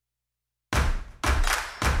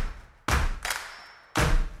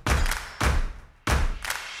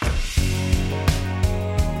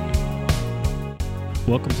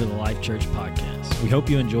Welcome to the Life Church Podcast. We hope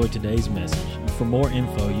you enjoyed today's message. And for more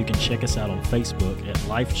info, you can check us out on Facebook at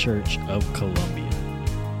Life Church of Columbia.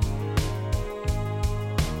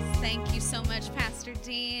 Thank you so much, Pastor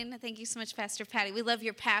Dean. Thank you so much, Pastor Patty. We love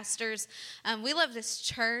your pastors. We love this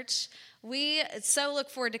church. We so look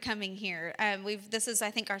forward to coming here. This is, I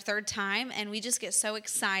think, our third time, and we just get so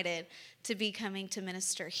excited to be coming to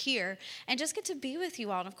minister here and just get to be with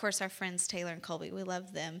you all. And, of course, our friends Taylor and Colby, we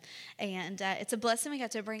love them. And it's a blessing we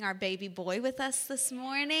got to bring our baby boy with us this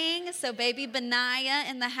morning. So baby Benaiah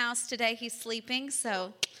in the house today. He's sleeping,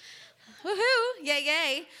 so woohoo, yay,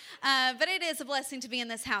 yay. But it is a blessing to be in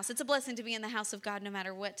this house. It's a blessing to be in the house of God no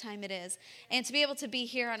matter what time it is. And to be able to be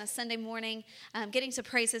here on a Sunday morning, getting to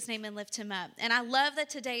praise his name and lift him up. And I love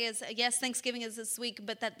that today is, yes, Thanksgiving is this week,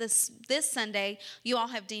 but that this Sunday, you all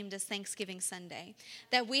have deemed as Thanksgiving Sunday.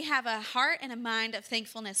 That we have a heart and a mind of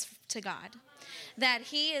thankfulness to God. That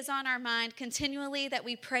he is on our mind continually, that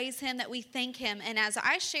we praise him, that we thank him. And as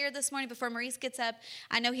I shared this morning before Maurice gets up,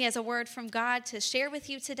 I know he has a word from God to share with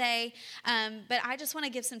you today. But I just want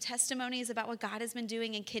to give some testimonies about what God has been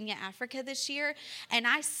doing in Kenya, Africa this year. And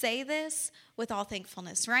I say this with all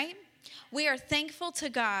thankfulness, right? We are thankful to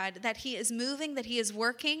God that he is moving, that he is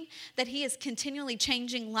working, that he is continually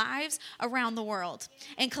changing lives around the world.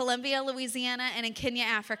 In Colombia, Louisiana, and in Kenya,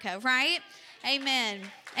 Africa, right? Amen.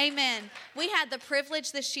 Amen. We had the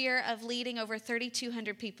privilege this year of leading over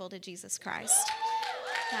 3,200 people to Jesus Christ.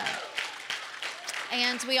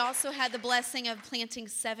 And we also had the blessing of planting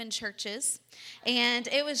 7 churches. And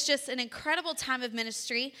it was just an incredible time of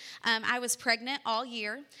ministry. I was pregnant all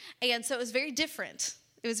year, and so it was very different.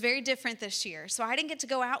 It was very different this year. So I didn't get to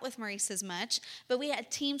go out with Maurice as much, but we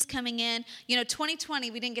had teams coming in.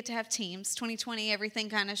 2020, we didn't get to have teams. 2020, everything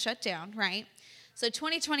kind of shut down, right? So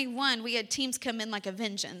 2021, we had teams come in like a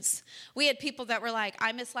vengeance. We had people that were like,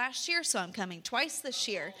 I missed last year, so I'm coming twice this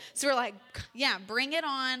year. So we're like, yeah, bring it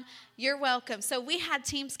on. You're welcome. So we had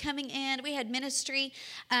teams coming in. We had ministry,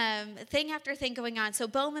 thing after thing going on. So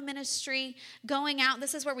Boma ministry, going out.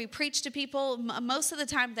 This is where we preach to people most of the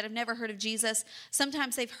time that have never heard of Jesus.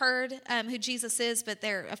 Sometimes they've heard who Jesus is, but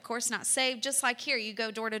they're, of course, not saved. Just like here, you go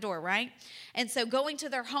door to door, right? And so going to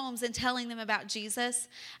their homes and telling them about Jesus.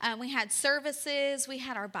 We had services. We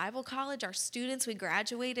had our Bible college, our students. We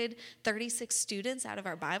graduated 36 students out of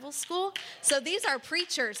our Bible school. So these are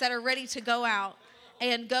preachers that are ready to go out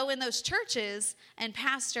and go in those churches and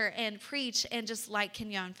pastor and preach and just light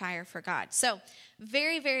Kenya on fire for God. So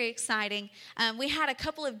very, very exciting. We had a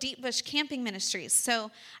couple of deep bush camping ministries. So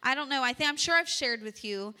I don't know. I'm sure I've shared with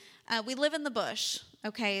you. We live in the bush,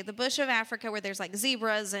 okay, the bush of Africa where there's like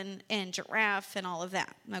zebras and giraffe and all of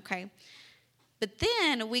that, okay. But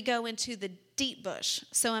then we go into the deep bush.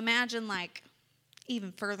 So imagine like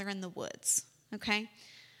even further in the woods, okay.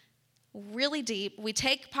 Really deep. We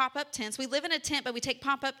take pop-up tents. We live in a tent, but we take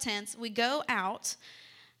pop-up tents. We go out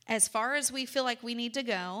as far as we feel like we need to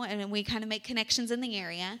go, and we kind of make connections in the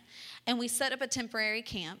area, and we set up a temporary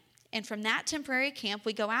camp. And from that temporary camp,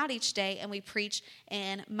 we go out each day and we preach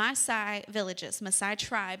in Maasai villages. Maasai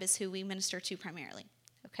tribe is who we minister to primarily,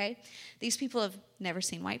 okay? These people have never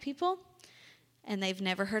seen white people, and they've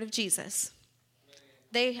never heard of Jesus.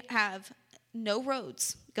 They have no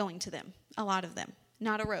roads going to them, a lot of them,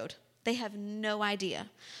 not a road. They have no idea.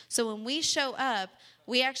 So when we show up,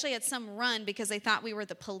 we actually had some run because they thought we were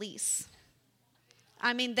the police.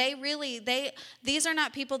 I mean, these are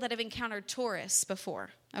not people that have encountered tourists before,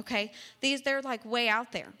 okay? They're like way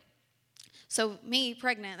out there. So me,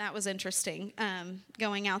 pregnant, that was interesting,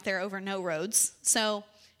 going out there over no roads. So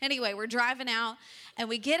anyway, we're driving out, and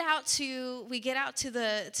we get out to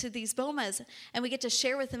these bomas, and we get to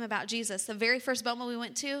share with them about Jesus. The very first boma we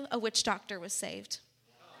went to, a witch doctor was saved.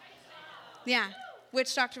 Yeah,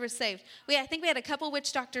 witch doctor was saved. I think we had a couple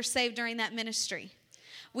witch doctors saved during that ministry.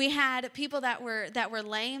 We had people that were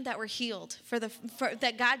lame that were healed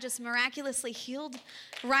that God just miraculously healed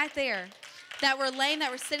right there. That were lame, that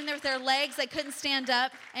were sitting there with their legs, they couldn't stand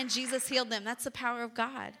up, and Jesus healed them. That's the power of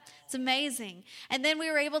God. It's amazing. And then we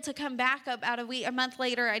were able to come back about a month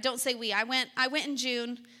later. I don't say we. I went in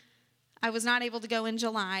June. I was not able to go in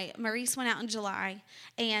July. Maurice went out in July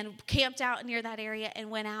and camped out near that area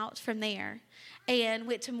and went out from there and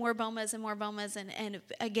went to more bomas and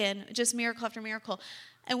again, just miracle after miracle.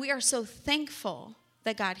 And we are so thankful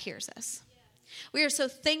that God hears us. We are so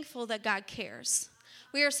thankful that God cares.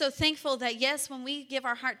 We are so thankful that, yes, when we give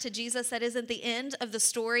our heart to Jesus, that isn't the end of the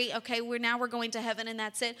story. Okay, we're going to heaven and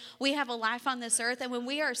that's it. We have a life on this earth. And when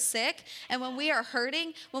we are sick and when we are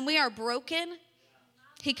hurting, when we are broken,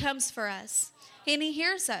 he comes for us and he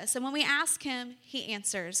hears us. And when we ask him, he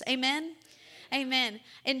answers. Amen. Amen.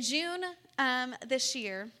 In June this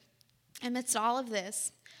year, amidst all of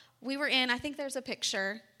this, we were in, I think there's a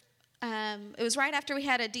picture. It was right after we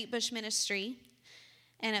had a deep bush ministry,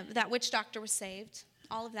 and that witch doctor was saved,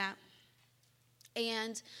 all of that.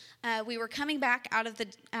 And we were coming back out of the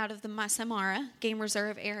Masamara Game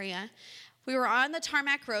Reserve area. We were on the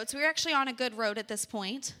tarmac road, so we were actually on a good road at this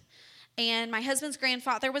point. And my husband's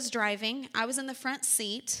grandfather was driving. I was in the front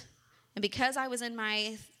seat. And because I was in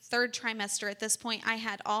my third trimester at this point, I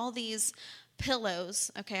had all these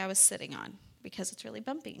pillows, I was sitting on, because it's really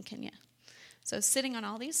bumpy in Kenya. So I was sitting on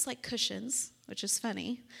all these like cushions, which is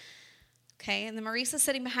funny. And then Maurice is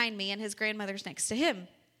sitting behind me, and his grandmother's next to him.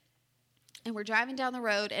 And we're driving down the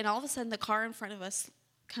road, and all of a sudden the car in front of us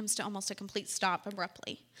comes to almost a complete stop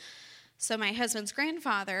abruptly. So my husband's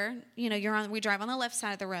grandfather, we drive on the left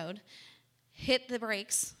side of the road, hit the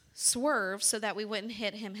brakes, swerve so that we wouldn't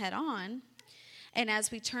hit him head on. And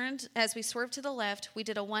as we swerved to the left, we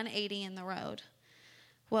did a 180 in the road.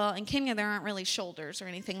 Well, in Kenya, there aren't really shoulders or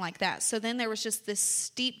anything like that. So then there was just this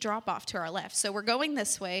steep drop off to our left. So we're going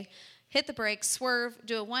this way, hit the brakes, swerve,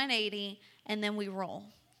 do a 180, and then we roll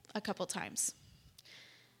a couple times.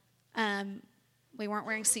 We weren't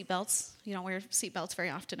wearing seatbelts. You don't wear seatbelts very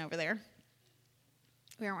often over there.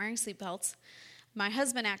 We weren't wearing seatbelts. My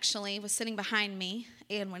husband actually was sitting behind me,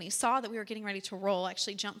 and when he saw that we were getting ready to roll,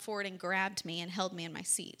 actually jumped forward and grabbed me and held me in my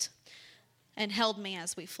seat and held me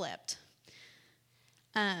as we flipped.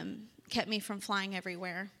 Kept me from flying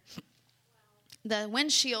everywhere. The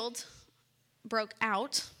windshield broke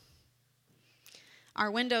out.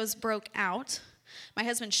 Our windows broke out. My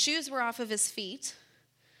husband's shoes were off of his feet.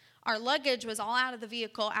 Our luggage was all out of the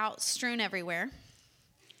vehicle, out strewn everywhere.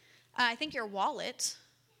 I think your wallet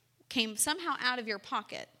came somehow out of your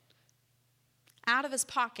pocket, out of his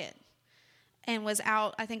pocket, and was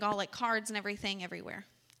out, I think, all like cards and everything everywhere.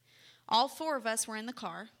 All four of us were in the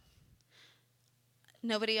car.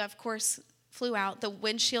 Nobody, of course, flew out. The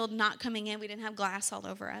windshield not coming in. We didn't have glass all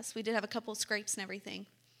over us. We did have a couple of scrapes and everything.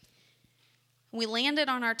 We landed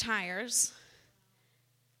on our tires,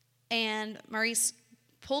 and Maurice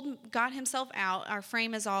got himself out. Our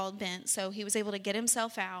frame is all bent, so he was able to get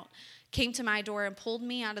himself out, came to my door and pulled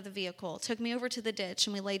me out of the vehicle, took me over to the ditch,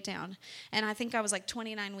 and we laid down. And I think I was like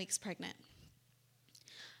 29 weeks pregnant.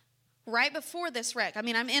 Right before this wreck, I'm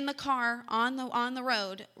in the car on the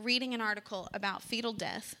road reading an article about fetal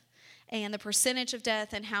death and the percentage of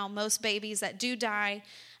death and how most babies that do die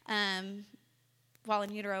while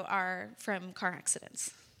in utero are from car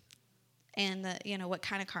accidents, and what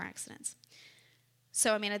kind of car accidents.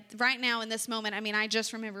 So, right now in this moment, I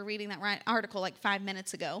just remember reading that article like 5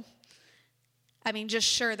 minutes ago. Just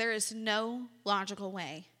sure, there is no logical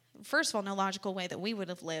way. First of all, no logical way that we would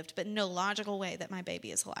have lived, but no logical way that my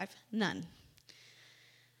baby is alive. None.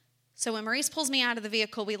 So when Maurice pulls me out of the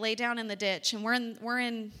vehicle, we lay down in the ditch, and we're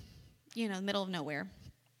in the middle of nowhere.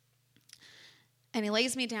 And he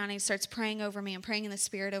lays me down, and he starts praying over me and praying in the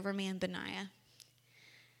Spirit over me and Benaiah.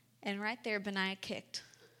 And right there, Benaiah kicked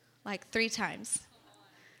like 3 times.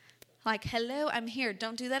 Like, hello, I'm here.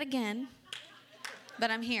 Don't do that again.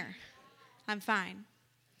 But I'm here. I'm fine.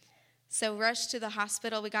 So rushed to the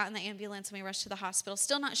hospital. We got in the ambulance, and we rushed to the hospital.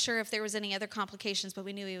 Still not sure if there was any other complications, but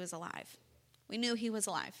we knew he was alive. We knew he was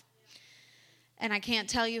alive. And I can't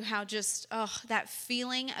tell you how that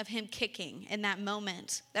feeling of him kicking in that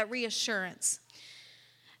moment, that reassurance.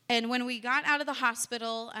 And when we got out of the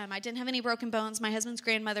hospital, I didn't have any broken bones. My husband's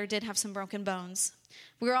grandmother did have some broken bones.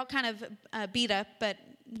 We were all kind of beat up, but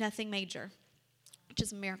nothing major, which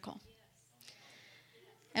is a miracle.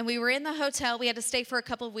 And we were in the hotel. We had to stay for a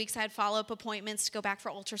couple of weeks. I had follow-up appointments to go back for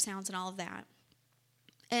ultrasounds and all of that.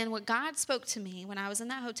 And what God spoke to me when I was in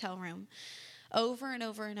that hotel room over and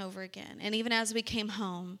over and over again, and even as we came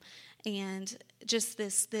home, and just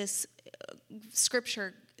this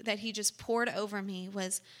scripture that he just poured over me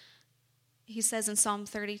was, he says in Psalm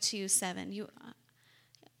 32:7,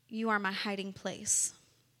 you are my hiding place.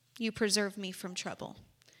 You preserve me from trouble.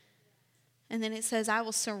 And then it says, I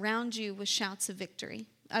will surround you with shouts of victory.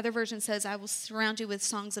 Other version says, I will surround you with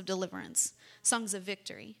songs of deliverance, songs of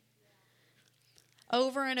victory.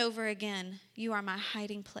 Over and over again, you are my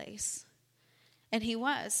hiding place. And he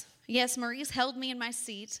was. Yes, Maurice held me in my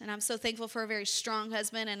seat, and I'm so thankful for a very strong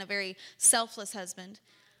husband and a very selfless husband.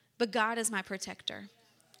 But God is my protector,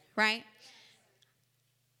 right?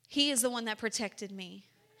 He is the one that protected me.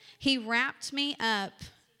 He wrapped me up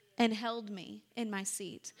and held me in my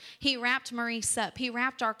seat. He wrapped Maurice up. He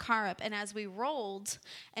wrapped our car up. And as we rolled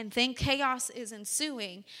and then chaos is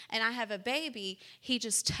ensuing and I have a baby, he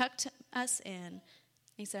just tucked us in.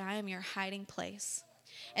 He said, I am your hiding place.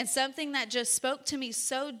 And something that just spoke to me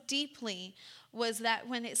so deeply was that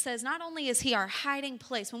when it says not only is he our hiding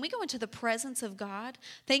place, when we go into the presence of God,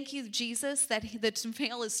 thank you, Jesus, that the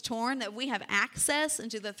veil is torn, that we have access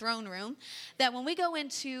into the throne room, that when we go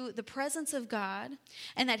into the presence of God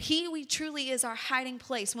and that we truly is our hiding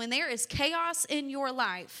place, when there is chaos in your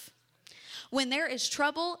life, when there is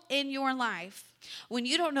trouble in your life, when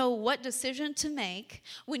you don't know what decision to make,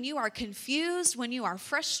 when you are confused, when you are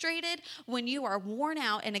frustrated, when you are worn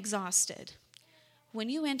out and exhausted, when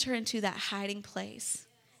you enter into that hiding place,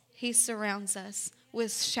 he surrounds us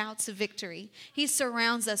with shouts of victory. He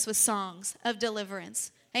surrounds us with songs of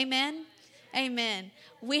deliverance. Amen? Amen.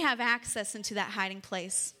 We have access into that hiding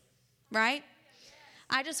place, right?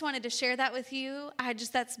 I just wanted to share that with you.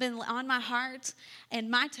 That's been on my heart and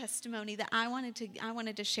my testimony that I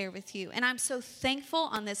wanted to share with you. And I'm so thankful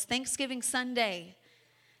on this Thanksgiving Sunday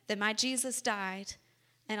that my Jesus died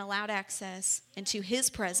and allowed access into his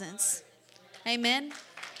presence. Amen.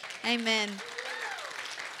 Amen.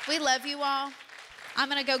 We love you all. I'm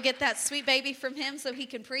going to go get that sweet baby from him so he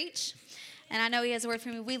can preach. And I know he has a word for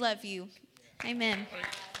me. We love you. Amen.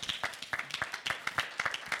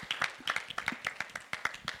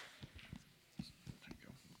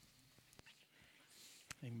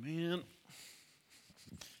 Amen.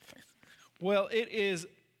 Well, it is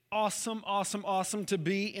awesome to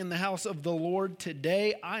be in the house of the Lord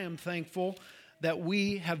today. I am thankful that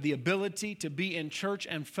we have the ability to be in church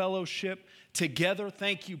and fellowship together.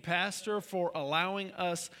 Thank you, Pastor, for allowing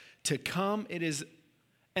us to come. It is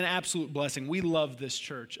an absolute blessing. We love this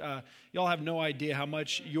church. Y'all have no idea how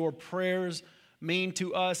much your prayers mean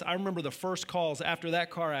to us. I remember the first calls after that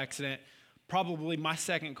car accident. Probably my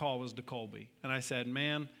second call was to Colby. And I said,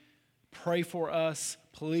 man, pray for us,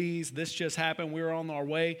 please. This just happened. We were on our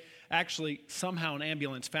way. Actually, somehow an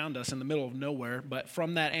ambulance found us in the middle of nowhere. But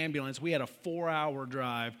from that ambulance, we had a 4-hour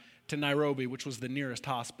drive to Nairobi, which was the nearest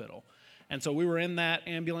hospital. And so we were in that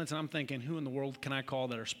ambulance, and I'm thinking, who in the world can I call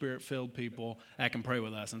that are spirit-filled people that can pray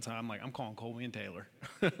with us? And so I'm like, I'm calling Colby and Taylor.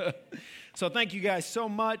 So thank you guys so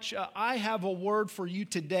much. I have a word for you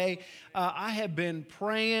today. I have been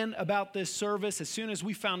praying about this service. As soon as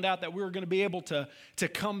we found out that we were going to be able to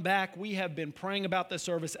come back, we have been praying about this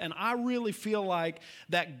service, and I really feel like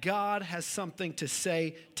that God has something to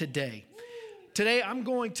say today. Today I'm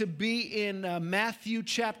going to be in Matthew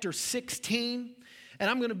chapter 16. And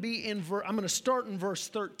I'm going to start in verse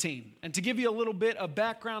 13. And to give you a little bit of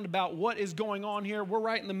background about what is going on here, we're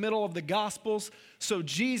right in the middle of the Gospels. So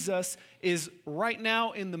Jesus is right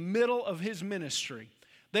now in the middle of his ministry.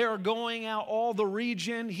 They are going out all the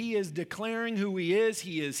region. He is declaring who he is.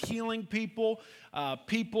 He is healing people.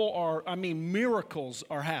 Miracles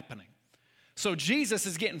are happening. So Jesus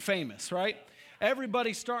is getting famous, right?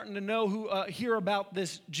 Everybody's starting to hear about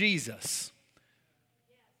this Jesus.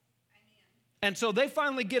 And so they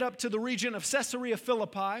finally get up to the region of Caesarea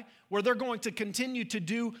Philippi, where they're going to continue to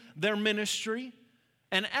do their ministry.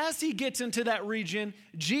 And as he gets into that region,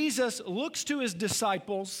 Jesus looks to his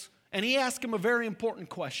disciples, and he asks them a very important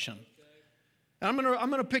question. And I'm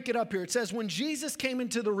going to pick it up here. It says, when Jesus came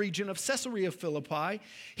into the region of Caesarea Philippi,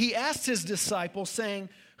 he asked his disciples, saying,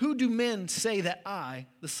 who do men say that I,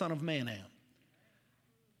 the Son of Man, am?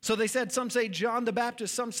 So they said, some say John the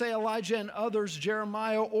Baptist, some say Elijah, and others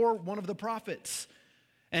Jeremiah or one of the prophets.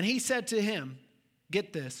 And he said to him,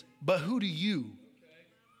 get this, but who do you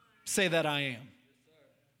say that I am?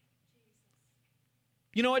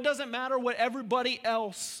 You know, it doesn't matter what everybody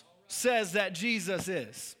else says that Jesus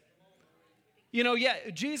is. You know,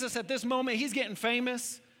 Jesus at this moment, he's getting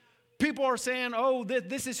famous. People are saying, oh,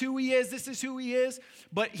 this is who he is, this is who he is.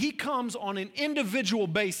 But he comes on an individual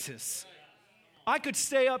basis. I could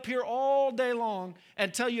stay up here all day long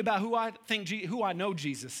and tell you about who I know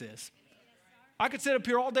Jesus is. I could sit up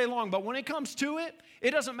here all day long, but when it comes to it, it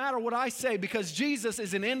doesn't matter what I say because Jesus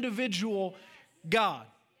is an individual God.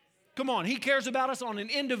 Come on, he cares about us on an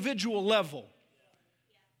individual level.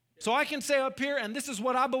 So I can say up here, and this is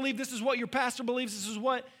what I believe, this is what your pastor believes,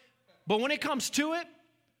 but when it comes to it,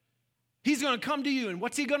 he's going to come to you, and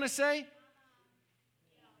what's he going to say?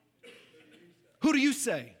 Who do you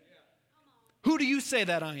say? Who do you say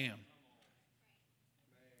that I am?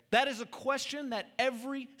 That is a question that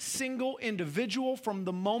every single individual from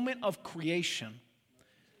the moment of creation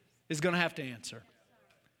is going to have to answer.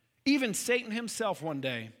 Even Satan himself one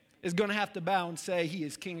day is going to have to bow and say he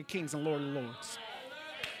is King of Kings and Lord of Lords.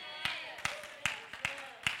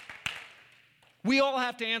 We all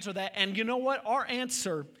have to answer that. And you know what?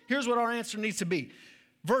 Here's what our answer needs to be.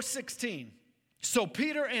 Verse 16. So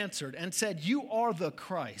Peter answered and said, you are the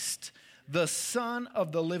Christ, the Son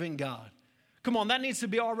of the living God. Come on, that needs to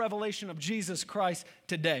be our revelation of Jesus Christ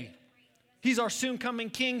today. He's our soon coming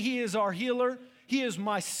King. He is our healer. He is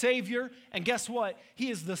my Savior. And guess what? He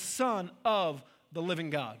is the Son of the living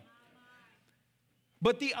God.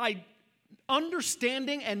 But the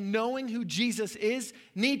understanding and knowing who Jesus is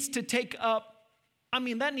needs to take up,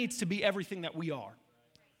 that needs to be everything that we are.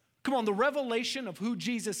 Come on, the revelation of who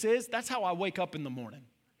Jesus is, that's how I wake up in the morning.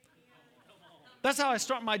 That's how I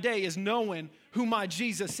start my day, is knowing who my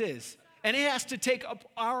Jesus is. And it has to take up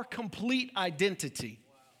our complete identity.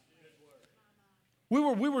 We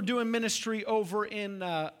were doing ministry over in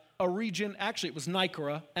a region, actually it was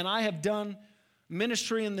Niagara, and I have done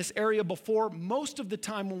ministry in this area before. Most of the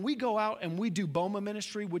time when we go out and we do Boma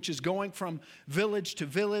ministry, which is going from village to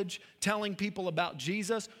village, telling people about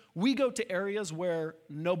Jesus, we go to areas where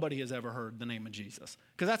nobody has ever heard the name of Jesus.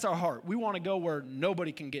 Because that's our heart. We want to go where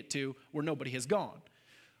nobody can get to, where nobody has gone.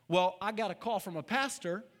 Well, I got a call from a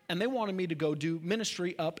pastor, and they wanted me to go do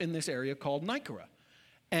ministry up in this area called Niagara.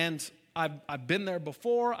 And I've been there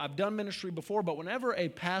before, I've done ministry before, but whenever a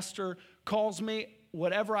pastor calls me,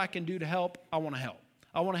 whatever I can do to help, I want to help.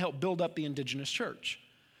 I want to help build up the indigenous church.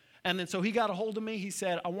 And then so he got a hold of me. He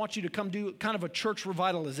said, I want you to come do kind of a church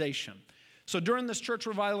revitalization. So during this church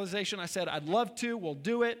revitalization, I said, I'd love to. We'll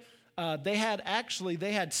do it. They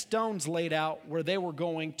had stones laid out where they were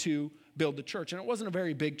going to build the church. And it wasn't a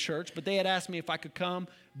very big church, but they had asked me if I could come,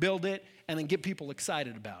 build it, and then get people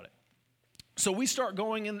excited about it. So we start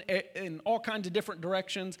going in all kinds of different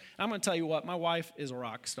directions. I'm going to tell you what, my wife is a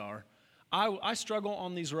rock star. I struggle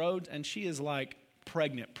on these roads, and she is like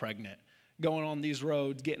pregnant, going on these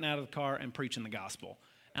roads, getting out of the car and preaching the gospel.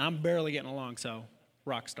 And I'm barely getting along, so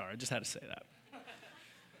rock star. I just had to say that.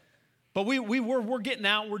 But we're getting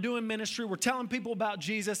out, we're doing ministry, we're telling people about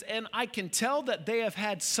Jesus, and I can tell that they have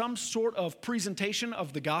had some sort of presentation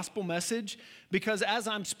of the gospel message, because as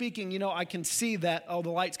I'm speaking, I can see that, the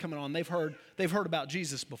light's coming on. They've heard about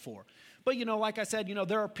Jesus before. But, like I said,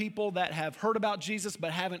 there are people that have heard about Jesus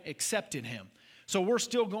but haven't accepted him. So we're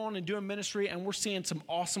still going and doing ministry, and we're seeing some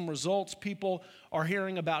awesome results. People are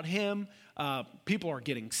hearing about him. People are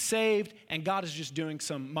getting saved, and God is just doing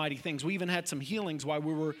some mighty things. We even had some healings while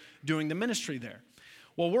we were doing the ministry there.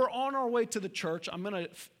 Well, we're on our way to the church. I'm going to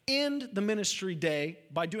end the ministry day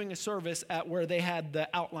by doing a service at where they had the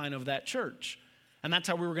outline of that church. And that's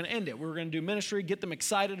how we were going to end it. We were going to do ministry, get them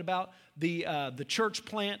excited about the church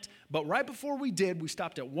plant. But right before we did, we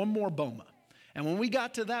stopped at one more Boma. And when we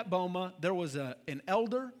got to that Boma, there was an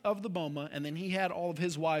elder of the Boma, and then he had all of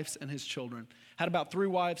his wives and his children. Had about 3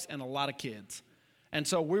 wives and a lot of kids. And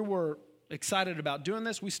so we were excited about doing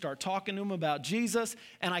this. We start talking to him about Jesus,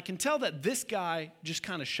 and I can tell that this guy just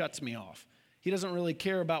kind of shuts me off. He doesn't really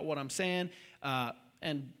care about what I'm saying,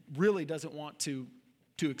 and really doesn't want to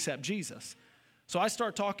accept Jesus. So I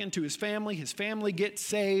start talking to his family gets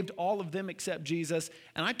saved, all of them accept Jesus,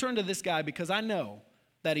 and I turn to this guy because I know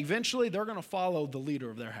that eventually they're going to follow the leader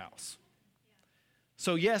of their house.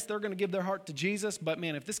 So yes, they're going to give their heart to Jesus, but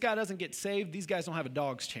man, if this guy doesn't get saved, these guys don't have a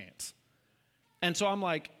dog's chance. And so I'm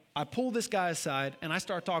like, I pull this guy aside and I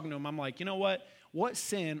start talking to him. I'm like, you know what? What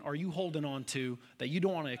sin are you holding on to that you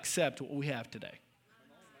don't want to accept what we have today?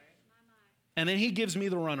 And then he gives me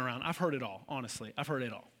the runaround. I've heard it all, honestly. I've heard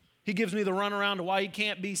it all. He gives me the runaround to why he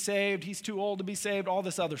can't be saved. He's too old to be saved, all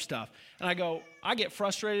this other stuff. And I get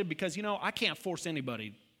frustrated because, I can't force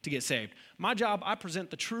anybody to get saved. My job, I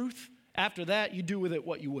present the truth. After that, you do with it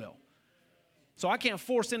what you will. So I can't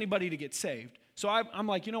force anybody to get saved. So I'm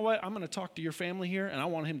like, you know what? I'm going to talk to your family here, and I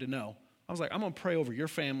want him to know. I was like, I'm going to pray over your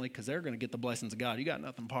family because they're going to get the blessings of God. You got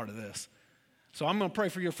nothing part of this. So I'm going to pray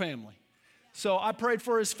for your family. So I prayed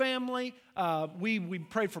for his family. We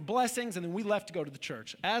prayed for blessings, and then we left to go to the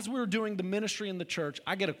church. As we were doing the ministry in the church,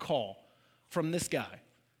 I get a call from this guy.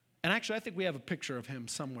 And actually, I think we have a picture of him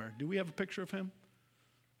somewhere. Do we have a picture of him?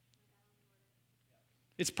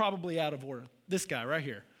 It's probably out of order. This guy right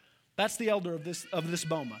here. That's the elder of this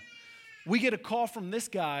Boma. We get a call from this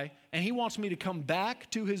guy, and he wants me to come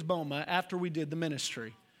back to his Boma after we did the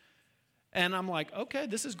ministry. And I'm like, okay,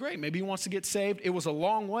 this is great. Maybe he wants to get saved. It was a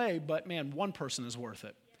long way, but man, one person is worth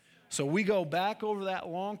it. So we go back over that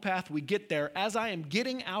long path. We get there. As I am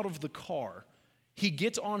getting out of the car, he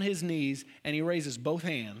gets on his knees and he raises both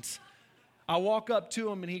hands. I walk up to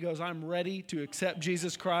him and he goes, I'm ready to accept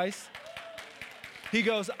Jesus Christ. He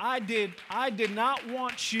goes, I did not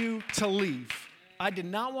want you to leave. I did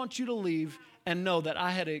not want you to leave and know that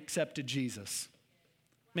I had accepted Jesus.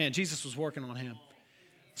 Man, Jesus was working on him.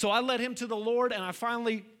 So I led him to the Lord, and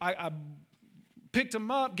I picked him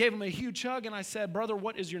up, gave him a huge hug, and I said, brother,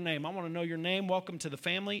 what is your name? I want to know your name. Welcome to the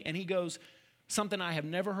family. And he goes, something I have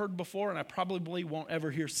never heard before, and I probably won't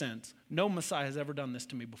ever hear since. No Messiah has ever done this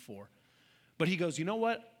to me before. But he goes, you know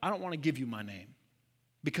what? I don't want to give you my name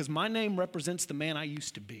because my name represents the man I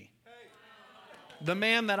used to be. The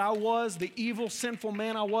man that I was, the evil, sinful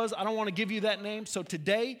man I was, I don't want to give you that name. So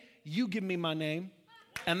today, you give me my name,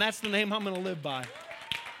 and that's the name I'm going to live by.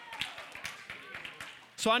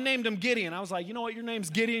 So I named him Gideon. I was like, you know what? Your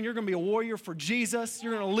name's Gideon. You're going to be a warrior for Jesus.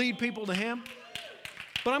 You're going to lead people to him.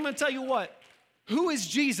 But I'm going to tell you what. Who is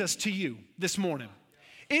Jesus to you this morning?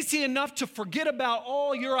 Is he enough to forget about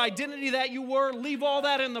all your identity that you were, leave all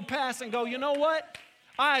that in the past and go, you know what?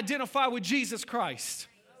 I identify with Jesus Christ.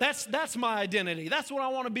 That's my identity. That's what I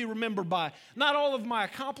want to be remembered by. Not all of my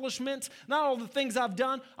accomplishments, not all the things I've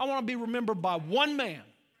done. I want to be remembered by one man,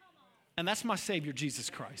 and that's my Savior, Jesus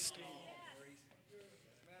Christ.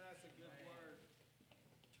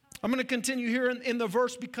 I'm going to continue here in the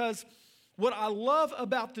verse because what I love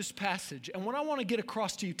about this passage and what I want to get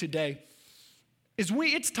across to you today is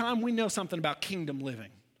it's time we know something about kingdom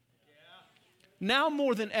living. Now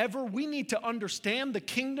more than ever, we need to understand the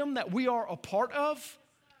kingdom that we are a part of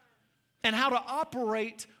and how to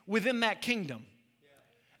operate within that kingdom.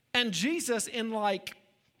 And Jesus, in like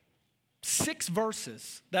 6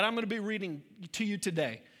 verses that I'm going to be reading to you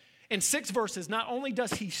today, in 6 verses, not only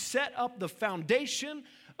does he set up the foundation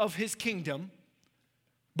of his kingdom,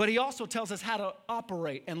 but he also tells us how to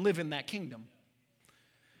operate and live in that kingdom.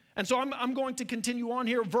 And so I'm going to continue on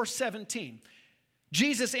here, verse 17.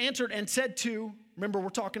 Jesus answered and said to, remember we're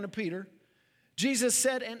talking to Peter, Jesus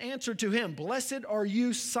said and answered to him, blessed are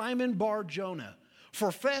you, Simon Bar-Jonah,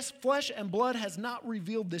 for flesh and blood has not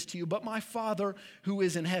revealed this to you, but my Father who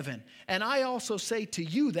is in heaven. And I also say to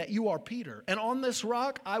you that you are Peter, and on this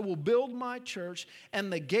rock I will build my church,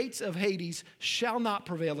 and the gates of Hades shall not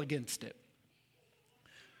prevail against it.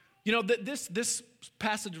 You know, this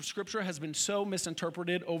passage of Scripture has been so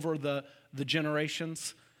misinterpreted over the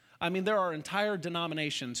generations. I mean, there are entire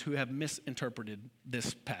denominations who have misinterpreted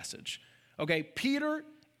this passage. Okay, Peter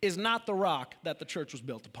is not the rock that the church was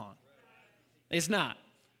built upon. It's not.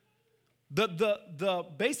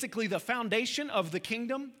 Basically, the foundation of the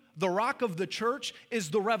kingdom, the rock of the church,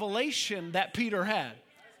 is the revelation that Peter had.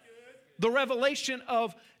 The revelation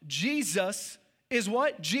of Jesus is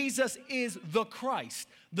what? Jesus is the Christ,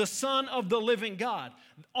 the Son of the living God.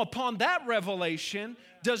 Upon that revelation,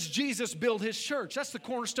 does Jesus build his church? That's the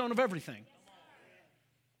cornerstone of everything.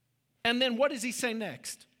 And then what does he say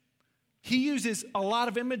next? He uses a lot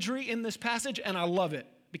of imagery in this passage, and I love it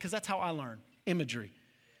because that's how I learn, imagery.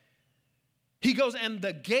 He goes, and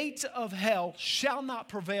the gates of hell shall not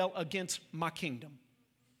prevail against my kingdom.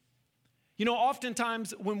 You know,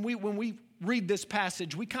 oftentimes when we read this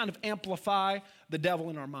passage, we kind of amplify the devil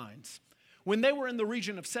in our minds. When they were in the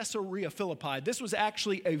region of Caesarea Philippi, this was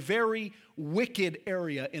actually a very wicked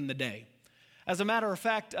area in the day. As a matter of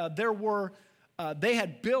fact, they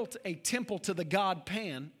had built a temple to the god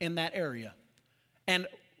Pan in that area. And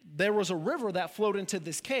there was a river that flowed into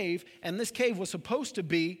this cave, and this cave was supposed to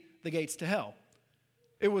be the gates to hell.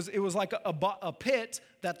 It was like a pit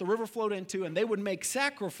that the river flowed into, and they would make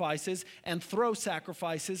sacrifices and throw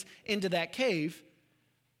sacrifices into that cave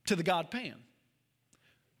to the god Pan.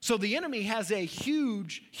 So the enemy has a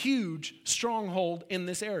huge, huge stronghold in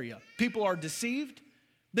this area. People are deceived.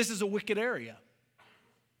 This is a wicked area.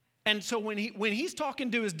 And so when he's talking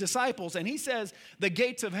to his disciples and he says the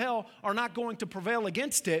gates of hell are not going to prevail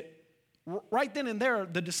against it, right then and there,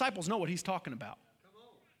 the disciples know what he's talking about.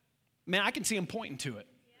 Man, I can see him pointing to it.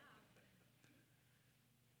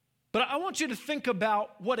 But I want you to think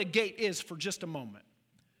about what a gate is for just a moment.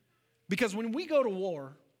 Because when we go to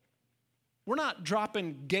war, we're not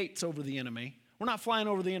dropping gates over the enemy. We're not flying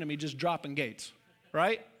over the enemy, just dropping gates,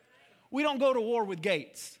 right? We don't go to war with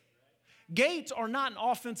gates. Gates are not an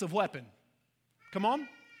offensive weapon. Come on.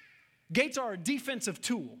 Gates are a defensive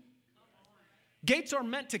tool. Gates are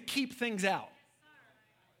meant to keep things out.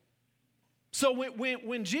 So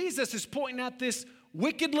when Jesus is pointing at this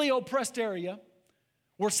wickedly oppressed area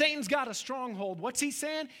where Satan's got a stronghold, what's he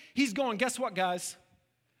saying? He's going, guess what, guys?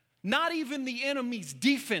 Not even the enemy's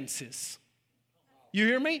defenses. You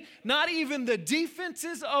hear me? Not even the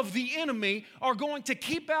defenses of the enemy are going to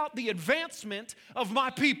keep out the advancement of my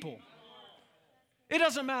people. It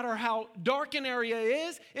doesn't matter how dark an area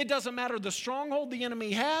is. It doesn't matter the stronghold the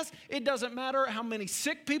enemy has. It doesn't matter how many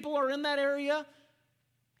sick people are in that area.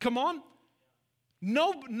 Come on.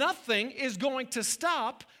 Nothing is going to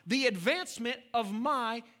stop the advancement of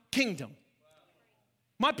my kingdom.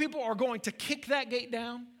 My people are going to kick that gate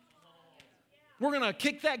down. We're going to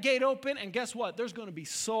kick that gate open, and guess what? There's going to be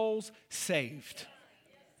souls saved.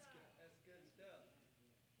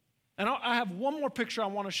 And I have one more picture I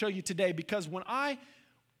want to show you today because when I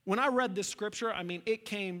read this scripture, I mean, it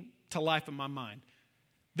came to life in my mind.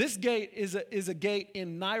 This gate is a gate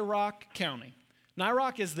in Nyrock County.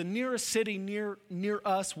 Nyrock is the nearest city near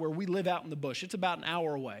us where we live out in the bush. It's about an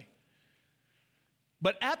hour away.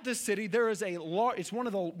 But at this city, there is it's one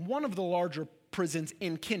of the larger prisons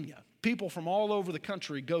in Kenya. People from all over the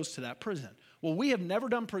country goes to that prison. Well, we have never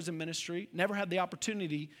done prison ministry, never had the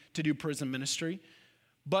opportunity to do prison ministry,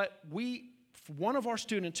 but one of our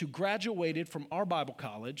students who graduated from our Bible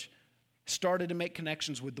college started to make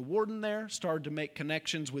connections with the warden there, started to make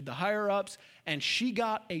connections with the higher-ups, and she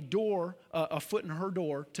got a foot in her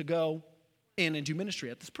door to go in and do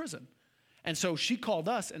ministry at this prison. And so she called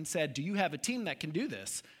us and said, do you have a team that can do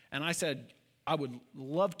this? And I said, I would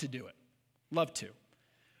love to do it. Love to.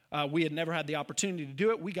 We had never had the opportunity to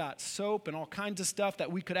do it. We got soap and all kinds of stuff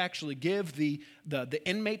that we could actually give the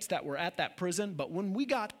inmates that were at that prison. But when we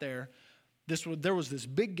got there, there was this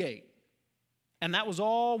big gate. And that was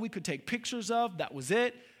all we could take pictures of. That was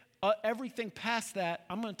it. Everything past that,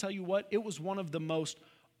 I'm going to tell you what, it was one of the most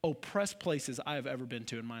oppressed places I have ever been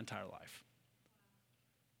to in my entire life.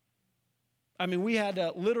 I mean, we had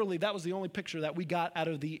literally, that was the only picture that we got out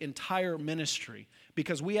of the entire ministry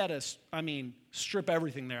because we had to, strip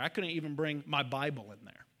everything there. I couldn't even bring my Bible in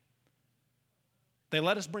there. They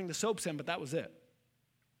let us bring the soaps in, but that was it.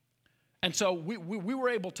 And so we were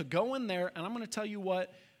able to go in there, and I'm going to tell you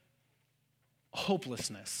what,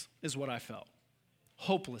 hopelessness is what I felt.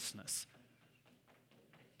 Hopelessness.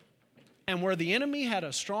 And where the enemy had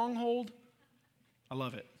a stronghold, I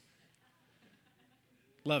love it.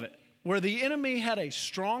 Love it. Where the enemy had a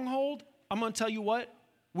stronghold, I'm going to tell you what,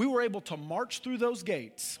 we were able to march through those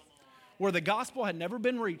gates where the gospel had never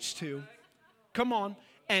been reached to. Come on.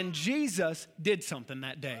 And Jesus did something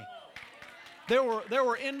that day. There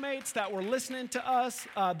were inmates that were listening to us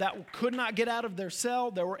that could not get out of their cell.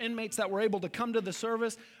 There were inmates that were able to come to the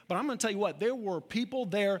service. But I'm going to tell you what, there were people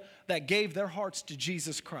there that gave their hearts to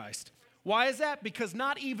Jesus Christ. Why is that? Because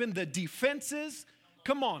not even the defenses,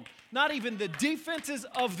 not even the defenses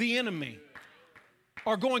of the enemy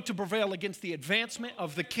are going to prevail against the advancement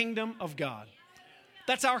of the kingdom of God.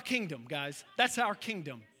 That's our kingdom, guys. That's our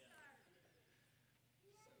kingdom.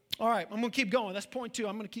 All right, I'm going to keep going. That's point 2.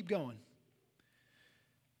 I'm going to keep going.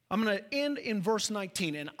 I'm going to end in verse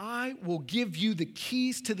 19. And I will give you the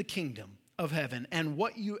keys to the kingdom of heaven. And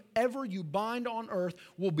whatever you bind on earth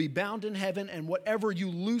will be bound in heaven. And whatever you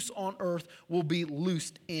loose on earth will be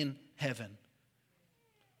loosed in heaven.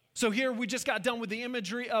 So here we just got done with the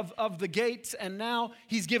imagery of the gates. And now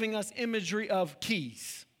he's giving us imagery of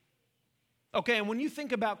keys. Okay, and when you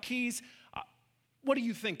think about keys, what do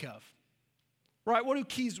you think of? Right, what do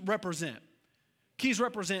keys represent? Keys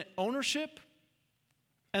represent ownership.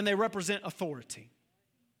 And they represent authority.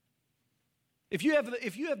 If you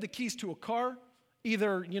have the keys to a car,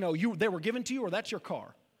 either they were given to you or that's your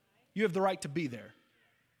car. You have the right to be there.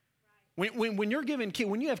 When you're given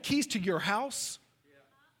when you have keys to your house,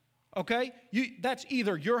 okay, that's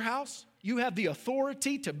either your house. You have the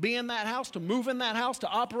authority to be in that house, to move in that house, to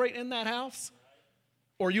operate in that house,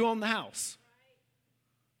 or you own the house.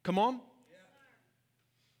 Come on.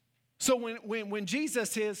 So when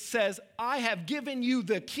Jesus says, I have given you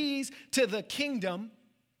the keys to the kingdom,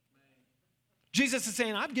 Jesus is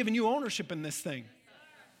saying, I've given you ownership in this thing.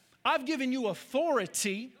 I've given you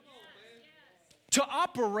authority to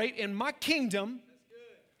operate in my kingdom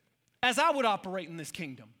as I would operate in this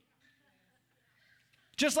kingdom.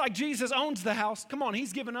 Just like Jesus owns the house, come on,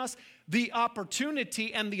 he's given us the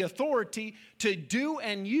opportunity and the authority to do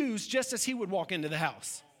and use just as he would walk into the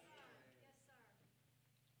house.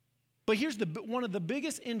 But here's one of the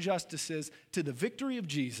biggest injustices to the victory of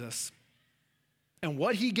Jesus and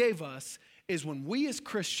what he gave us is when we as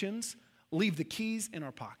Christians leave the keys in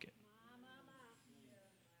our pocket.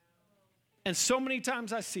 And so many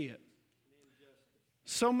times I see it.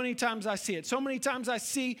 So many times I see it. So many times I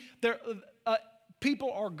see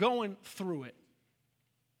people are going through it.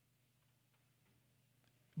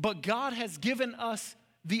 But God has given us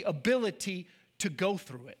the ability to go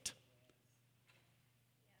through it.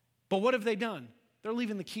 But what have they done? They're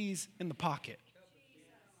leaving the keys in the pocket.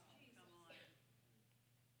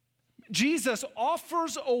 Jesus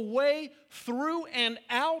offers a way through and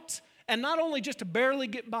out, and not only just to barely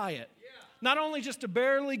get by it, not only just to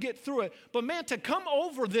barely get through it, but man, to come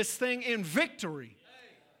over this thing in victory.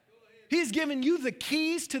 He's given you the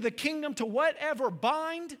keys to the kingdom to whatever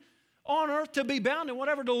bind on earth to be bound and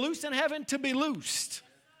whatever to loose in heaven to be loosed.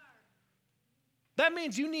 That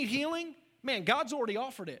means you need healing. Man, God's already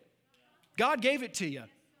offered it. God gave it to you.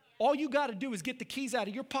 All you got to do is get the keys out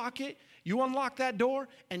of your pocket, you unlock that door,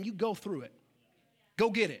 and you go through it. Go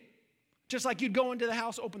get it. Just like you'd go into the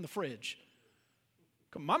house, open the fridge.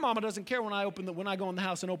 My mama doesn't care when I go in the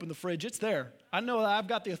house and open the fridge. It's there. I know that I've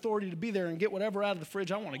got the authority to be there and get whatever out of the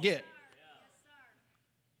fridge I want to get.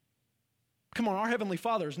 Come on, our Heavenly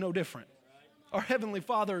Father is no different. Our Heavenly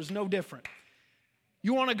Father is no different.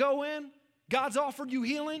 You want to go in? God's offered you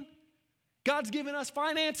healing. God's given us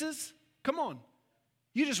finances. Come on.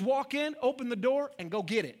 You just walk in, open the door, and go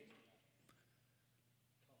get it.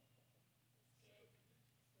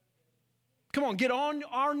 Come on, get on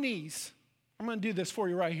our knees. I'm going to do this for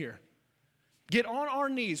you right here. Get on our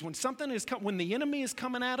knees when when the enemy is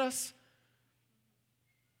coming at us,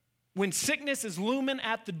 when sickness is looming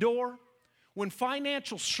at the door, when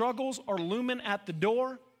financial struggles are looming at the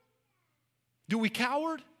door. Do we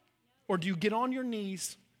coward, or do you get on your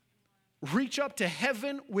knees, reach up to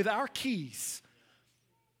heaven with our keys,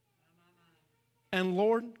 and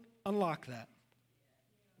Lord, unlock that?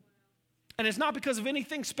 And it's not because of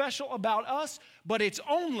anything special about us, but it's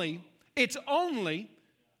only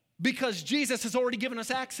because Jesus has already given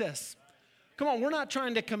us access. Come on, we're not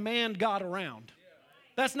trying to command God around.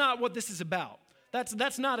 That's not what this is about.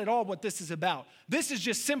 That's not at all what this is about. This is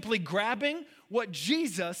just simply grabbing what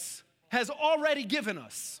Jesus has already given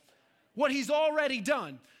us, what he's already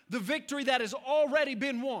done, the victory that has already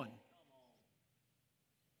been won.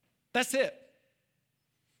 That's it.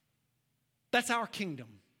 That's our kingdom.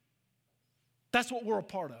 That's what we're a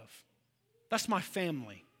part of. That's my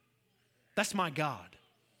family. That's my God.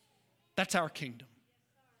 That's our kingdom.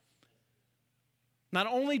 Not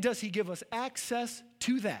only does he give us access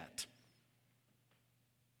to that,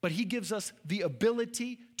 but he gives us the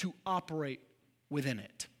ability to operate within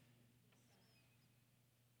it.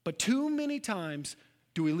 But too many times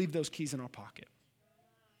do we leave those keys in our pocket.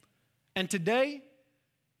 And today,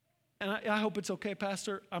 and I hope it's okay,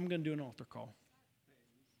 Pastor, I'm going to do an altar call.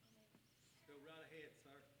 Go right ahead,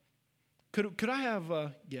 sir. Could I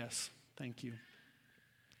have, yes, thank you.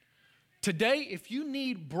 Today, if you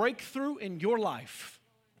need breakthrough in your life,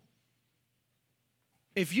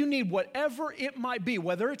 if you need whatever it might be,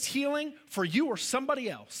 whether it's healing for you or somebody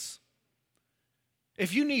else,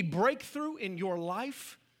 if you need breakthrough in your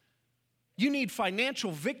life, you need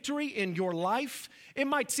financial victory in your life, it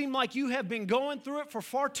might seem like you have been going through it for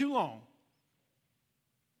far too long.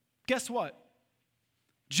 Guess what?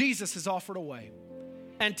 Jesus has offered a way.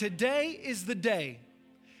 And today is the day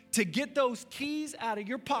to get those keys out of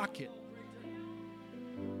your pocket.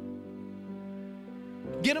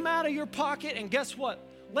 Get them out of your pocket, and guess what?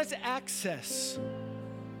 Let's access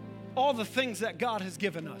all the things that God has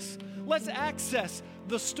given us. Let's access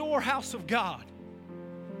the storehouse of God.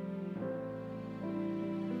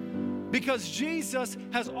 Because Jesus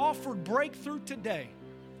has offered breakthrough today,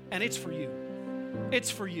 and it's for you.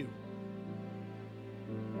 It's for you.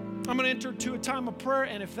 I'm going to enter into a time of prayer,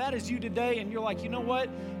 and if that is you today and you're like, you know what?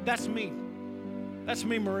 That's me. That's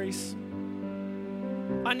me, Maurice.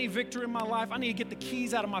 I need victory in my life. I need to get the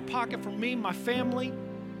keys out of my pocket for me, my family.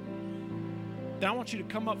 Then I want you to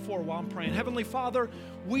come up forward while I'm praying. Heavenly Father,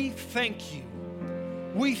 we thank you.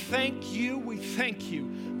 We thank you. We thank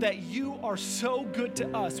you that you are so good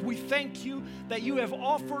to us. We thank you that you have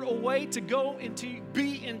offered a way to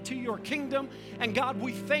be into your kingdom. And God,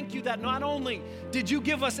 we thank you that not only did you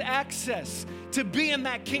give us access to be in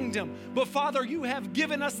that kingdom, but Father, you have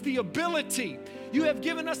given us the ability. You have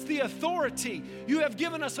given us the authority. You have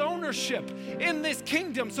given us ownership in this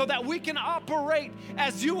kingdom so that we can operate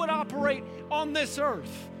as you would operate on this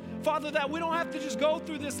earth. Father, that we don't have to just go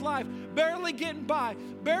through this life barely getting by,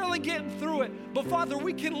 barely getting through it. But Father,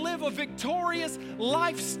 we can live a victorious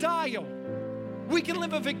lifestyle. We can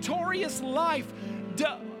live a victorious life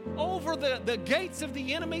over the gates of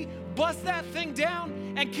the enemy, bust that thing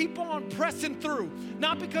down and keep on pressing through.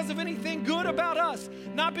 Not because of anything good about us,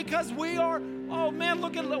 not because we are, oh man,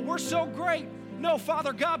 we're so great. No,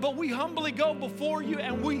 Father God, but we humbly go before you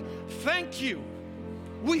and we thank you.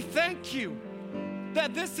 We thank you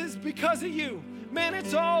that this is because of you. Man,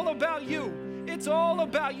 it's all about you. It's all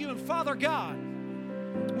about you. And Father God,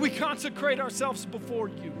 we consecrate ourselves before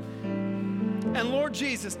you. And Lord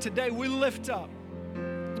Jesus, today we lift up.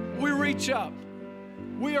 We reach up.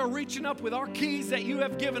 We are reaching up with our keys that you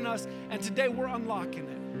have given us, and today we're unlocking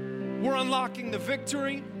it. We're unlocking the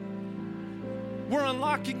victory. We're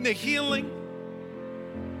unlocking the healing.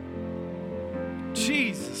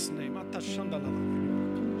 Jesus' name.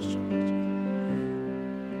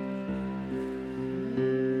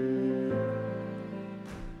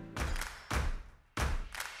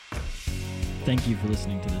 Thank you for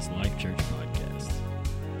listening to this Life Church podcast.